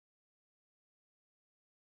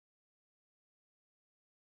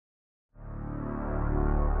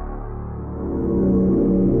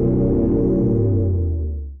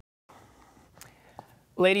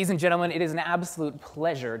Ladies and gentlemen, it is an absolute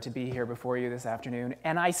pleasure to be here before you this afternoon,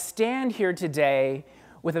 and I stand here today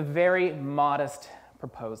with a very modest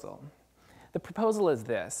proposal. The proposal is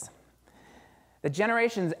this: the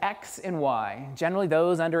generations X and Y, generally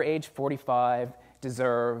those under age 45,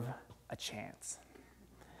 deserve a chance.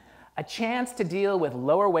 A chance to deal with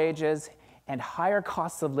lower wages and higher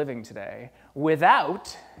costs of living today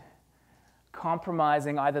without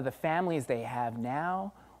compromising either the families they have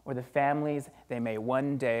now or the families they may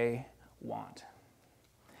one day want.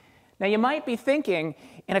 Now, you might be thinking,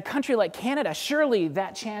 in a country like Canada, surely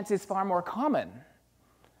that chance is far more common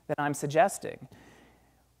than I'm suggesting.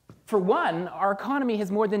 For one, our economy has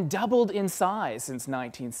more than doubled in size since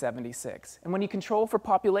 1976. And when you control for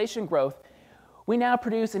population growth, we now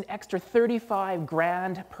produce an extra 35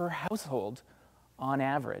 grand per household on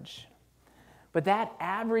average. But that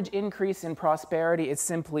average increase in prosperity is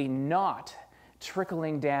simply not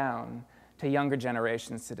trickling down to younger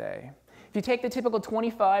generations today. If you take the typical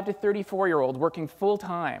 25 to 34-year-old working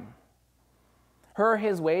full-time, her or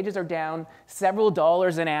his wages are down several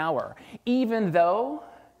dollars an hour, even though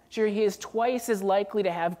sure, he is twice as likely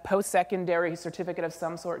to have post-secondary certificate of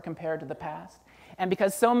some sort compared to the past. And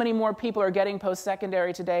because so many more people are getting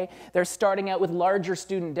post-secondary today, they're starting out with larger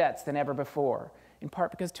student debts than ever before, in part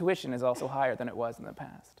because tuition is also higher than it was in the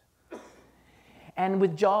past. And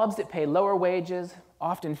with jobs that pay lower wages,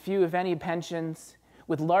 often few if any pensions,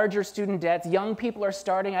 with larger student debts, young people are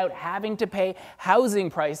starting out having to pay housing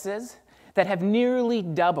prices that have nearly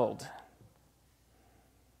doubled.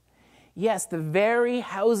 Yes, the very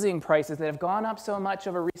housing prices that have gone up so much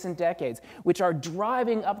over recent decades, which are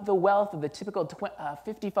driving up the wealth of the typical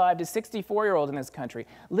 55 to 64-year-old in this country,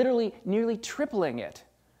 literally nearly tripling it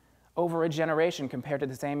over a generation compared to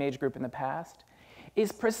the same age group in the past, is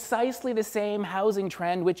precisely the same housing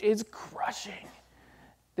trend which is crushing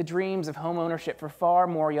the dreams of home ownership for far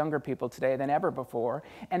more younger people today than ever before,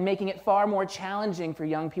 and making it far more challenging for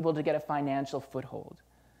young people to get a financial foothold.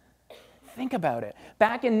 Think about it.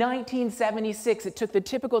 Back in 1976, it took the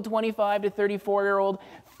typical 25 to 34-year-old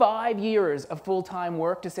 5 years of full-time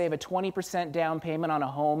work to save a 20% down payment on a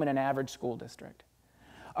home in an average school district.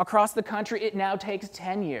 Across the country, it now takes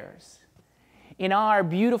 10 years. In our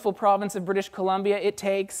beautiful province of British Columbia, it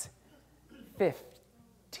takes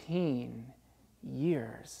 15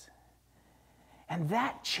 years. And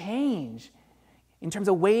that change in terms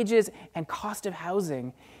of wages and cost of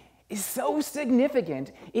housing is so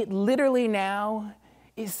significant, it literally now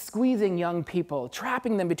is squeezing young people,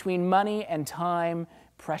 trapping them between money and time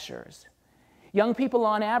pressures. Young people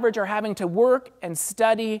on average are having to work and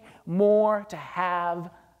study more to have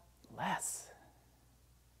less.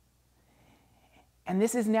 And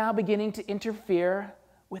this is now beginning to interfere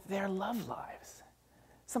with their love lives,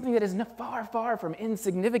 something that is far, far from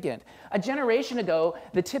insignificant. A generation ago,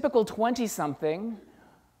 the typical 20-something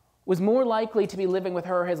was more likely to be living with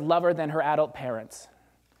her or his lover than her adult parents.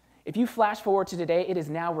 If you flash forward to today, it is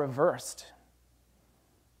now reversed.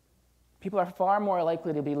 People are far more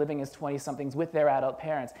likely to be living as 20-somethings with their adult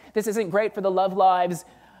parents. This isn't great for the love lives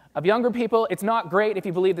of younger people. It's not great, if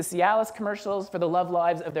you believe the Cialis commercials, for the love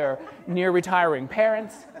lives of their near-retiring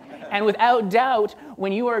parents. And without doubt,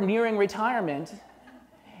 when you are nearing retirement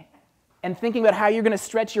and thinking about how you're going to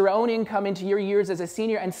stretch your own income into your years as a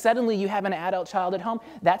senior, and suddenly you have an adult child at home,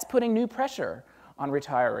 that's putting new pressure on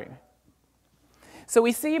retiring. So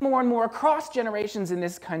we see more and more across generations in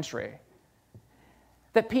this country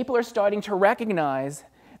that people are starting to recognize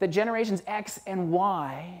that generations X and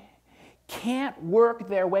Y can't work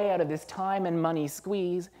their way out of this time and money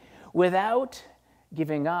squeeze without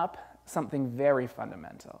giving up something very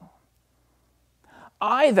fundamental.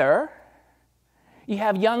 Either you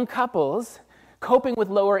have young couples coping with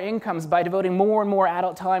lower incomes by devoting more and more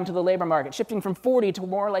adult time to the labor market, shifting from 40 to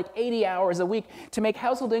more like 80 hours a week to make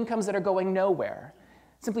household incomes that are going nowhere,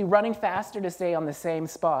 simply running faster to stay on the same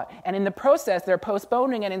spot. And in the process, they're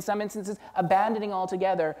postponing and in some instances abandoning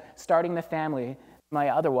altogether starting the family they might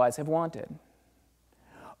otherwise have wanted.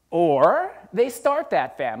 Or they start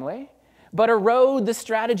that family, but erode the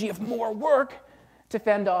strategy of more work to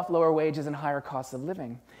fend off lower wages and higher costs of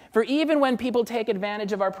living. For even when people take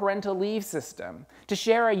advantage of our parental leave system to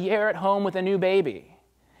share a year at home with a new baby,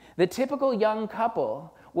 the typical young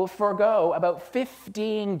couple will forego about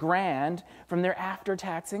 15 grand from their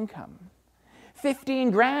after-tax income. 15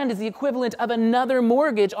 grand is the equivalent of another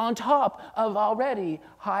mortgage on top of already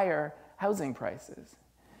higher housing prices.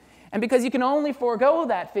 And because you can only forego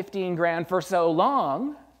that 15 grand for so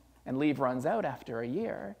long, and leave runs out after a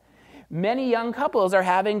year, many young couples are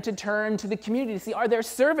having to turn to the community to see, are there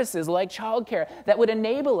services like childcare that would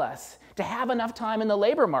enable us to have enough time in the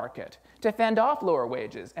labor market to fend off lower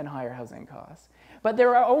wages and higher housing costs. But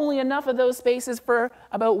there are only enough of those spaces for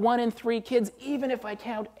about 1 in 3 kids, even if I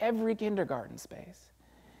count every kindergarten space.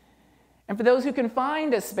 And for those who can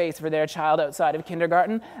find a space for their child outside of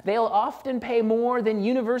kindergarten, they'll often pay more than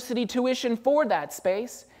university tuition for that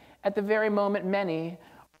space at the very moment many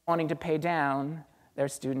are wanting to pay down their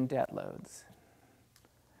student debt loads.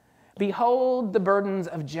 Behold the burdens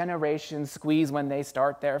of generations squeeze when they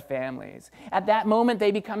start their families. At that moment,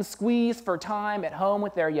 they become squeezed for time at home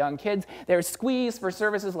with their young kids. They're squeezed for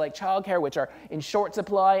services like childcare, which are in short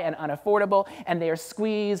supply and unaffordable, and they are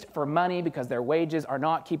squeezed for money because their wages are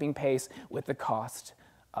not keeping pace with the cost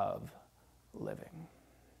of living.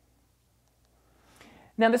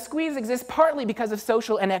 Now, the squeeze exists partly because of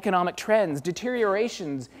social and economic trends,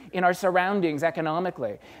 deteriorations in our surroundings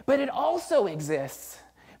economically, but it also exists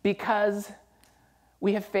because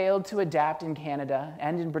we have failed to adapt in Canada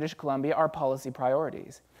and in British Columbia our policy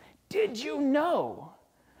priorities. Did you know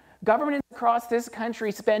governments across this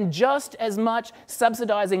country spend just as much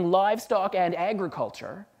subsidizing livestock and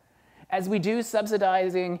agriculture as we do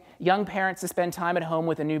subsidizing young parents to spend time at home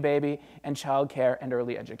with a new baby and childcare and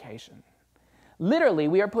early education? Literally,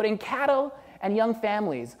 we are putting cattle and young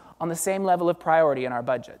families on the same level of priority in our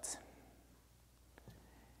budgets.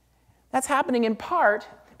 That's happening in part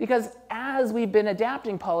because as we've been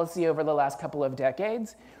adapting policy over the last couple of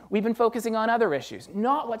decades, we've been focusing on other issues,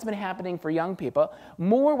 not what's been happening for young people,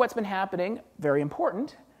 more what's been happening, very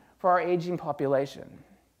important, for our aging population.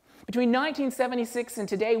 Between 1976 and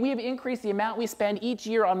today, we have increased the amount we spend each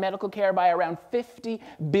year on medical care by around $50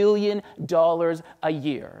 billion a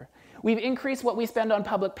year. We've increased what we spend on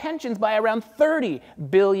public pensions by around $30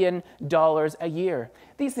 billion a year.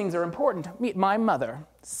 These things are important. Meet my mother,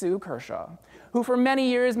 Sue Kershaw, who for many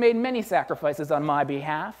years made many sacrifices on my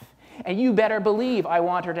behalf, and you better believe I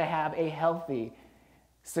want her to have a healthy,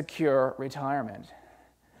 secure retirement.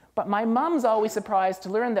 But my mom's always surprised to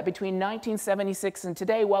learn that between 1976 and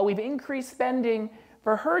today, while we've increased spending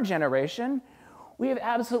for her generation, we have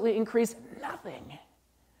absolutely increased nothing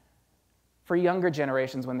for younger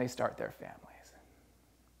generations when they start their families.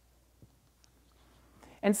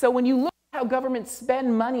 And so when you look at how governments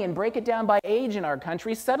spend money and break it down by age in our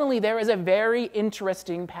country, suddenly there is a very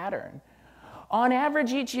interesting pattern. On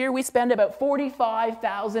average, each year we spend about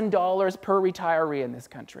 $45,000 per retiree in this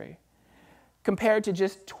country, compared to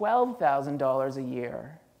just $12,000 a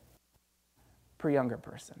year per younger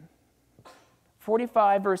person.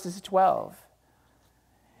 45 versus 12.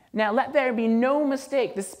 Now, let there be no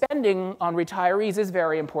mistake, the spending on retirees is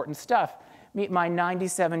very important stuff. Meet my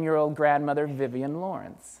 97-year-old grandmother, Vivian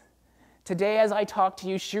Lawrence. Today, as I talk to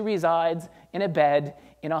you, she resides in a bed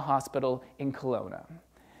in a hospital in Kelowna.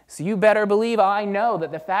 So you better believe I know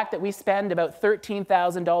that the fact that we spend about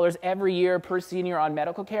 $13,000 every year per senior on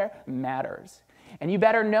medical care matters. And you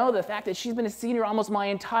better know the fact that she's been a senior almost my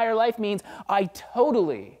entire life means I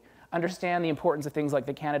totally understand the importance of things like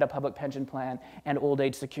the Canada Public Pension Plan and old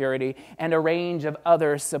age security and a range of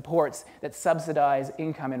other supports that subsidize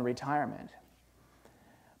income in retirement.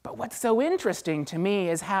 But what's so interesting to me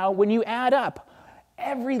is how, when you add up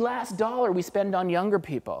every last dollar we spend on younger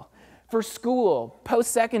people, for school,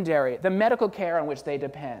 post-secondary, the medical care on which they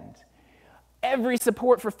depend, every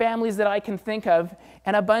support for families that I can think of,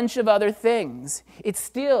 and a bunch of other things, it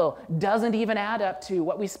still doesn't even add up to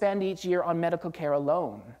what we spend each year on medical care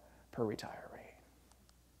alone per retiree.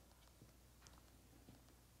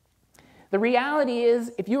 The reality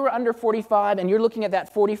is, if you were under 45 and you're looking at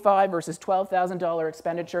that $45,000 versus $12,000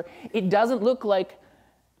 expenditure, it doesn't look like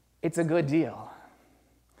it's a good deal.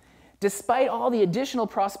 Despite all the additional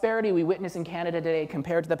prosperity we witness in Canada today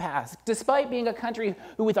compared to the past, despite being a country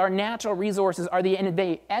who with our natural resources are the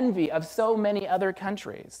envy of so many other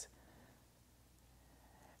countries,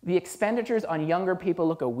 the expenditures on younger people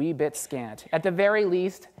look a wee bit scant, at the very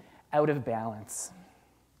least, out of balance.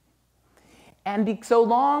 And so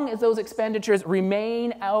long as those expenditures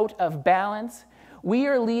remain out of balance, we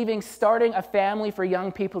are leaving starting a family for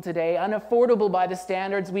young people today unaffordable by the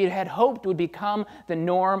standards we had hoped would become the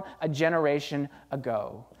norm a generation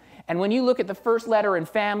ago. And when you look at the first letter in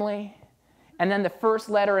family, and then the first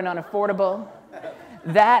letter in unaffordable,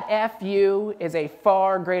 that FU is a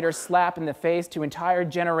far greater slap in the face to entire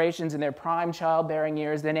generations in their prime childbearing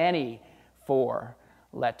years than any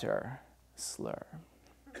four-letter slur.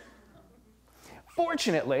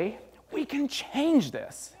 Fortunately, we can change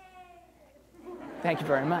this. Thank you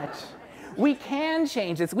very much. We can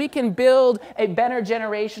change this. We can build a better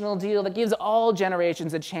generational deal that gives all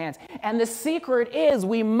generations a chance. And the secret is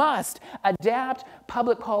we must adapt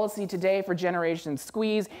public policy today for Generation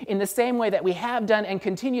Squeeze in the same way that we have done and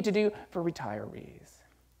continue to do for retirees.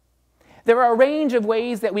 There are a range of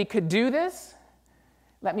ways that we could do this.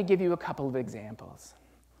 Let me give you a couple of examples.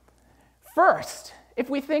 First, if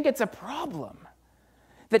we think it's a problem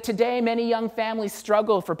that today many young families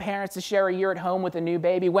struggle for parents to share a year at home with a new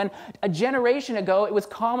baby, when a generation ago it was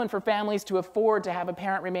common for families to afford to have a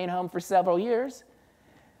parent remain home for several years,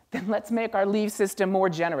 then let's make our leave system more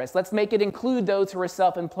generous. Let's make it include those who are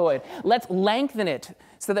self-employed. Let's lengthen it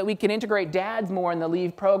so that we can integrate dads more in the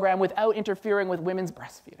leave program without interfering with women's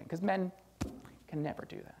breastfeeding, because men can never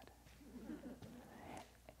do that.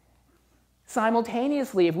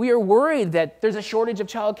 Simultaneously, if we are worried that there's a shortage of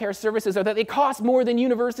childcare services or that they cost more than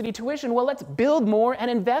university tuition, well, let's build more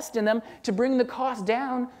and invest in them to bring the cost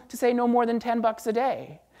down to, say, no more than $10 a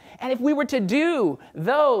day. And if we were to do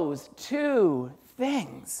those two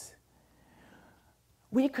things,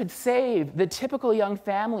 we could save the typical young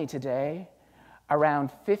family today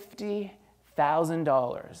around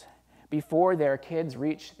 $50,000 before their kids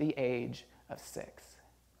reach the age of 6.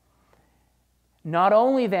 Not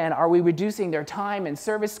only then are we reducing their time and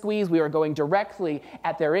service squeeze, we are going directly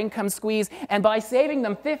at their income squeeze, and by saving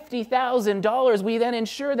them $50,000, we then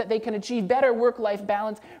ensure that they can achieve better work-life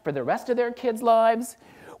balance for the rest of their kids' lives.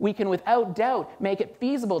 We can without doubt make it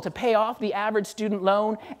feasible to pay off the average student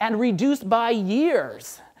loan and reduce by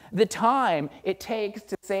years the time it takes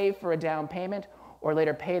to save for a down payment or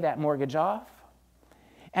later pay that mortgage off.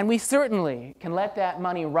 And we certainly can let that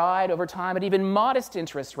money ride over time at even modest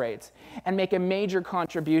interest rates and make a major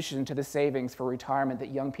contribution to the savings for retirement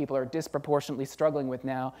that young people are disproportionately struggling with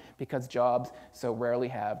now because jobs so rarely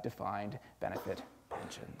have defined benefit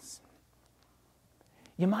pensions.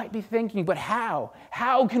 You might be thinking, but how?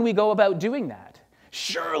 How can we go about doing that?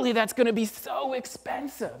 Surely that's going to be so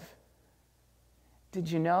expensive. Did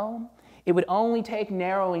you know? It would only take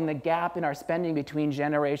narrowing the gap in our spending between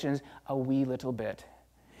generations a wee little bit.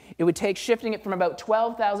 It would take shifting it from about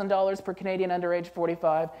 $12,000 per Canadian under age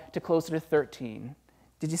 45 to closer to $13,000.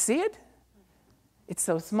 Did you see it? It's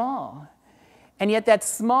so small. And yet that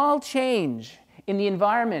small change in the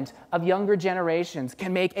environment of younger generations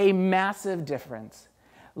can make a massive difference.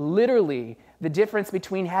 Literally, the difference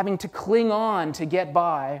between having to cling on to get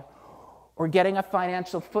by or getting a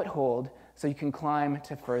financial foothold so you can climb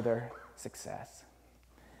to further success.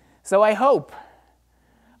 So I hope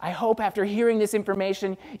after hearing this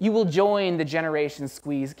information, you will join the Generation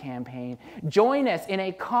Squeeze campaign. Join us in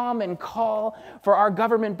a common call for our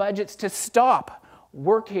government budgets to stop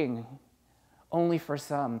working only for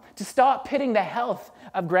some, to stop pitting the health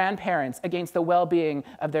of grandparents against the well-being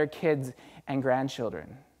of their kids and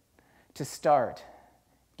grandchildren, to start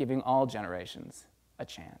giving all generations a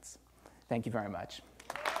chance. Thank you very much.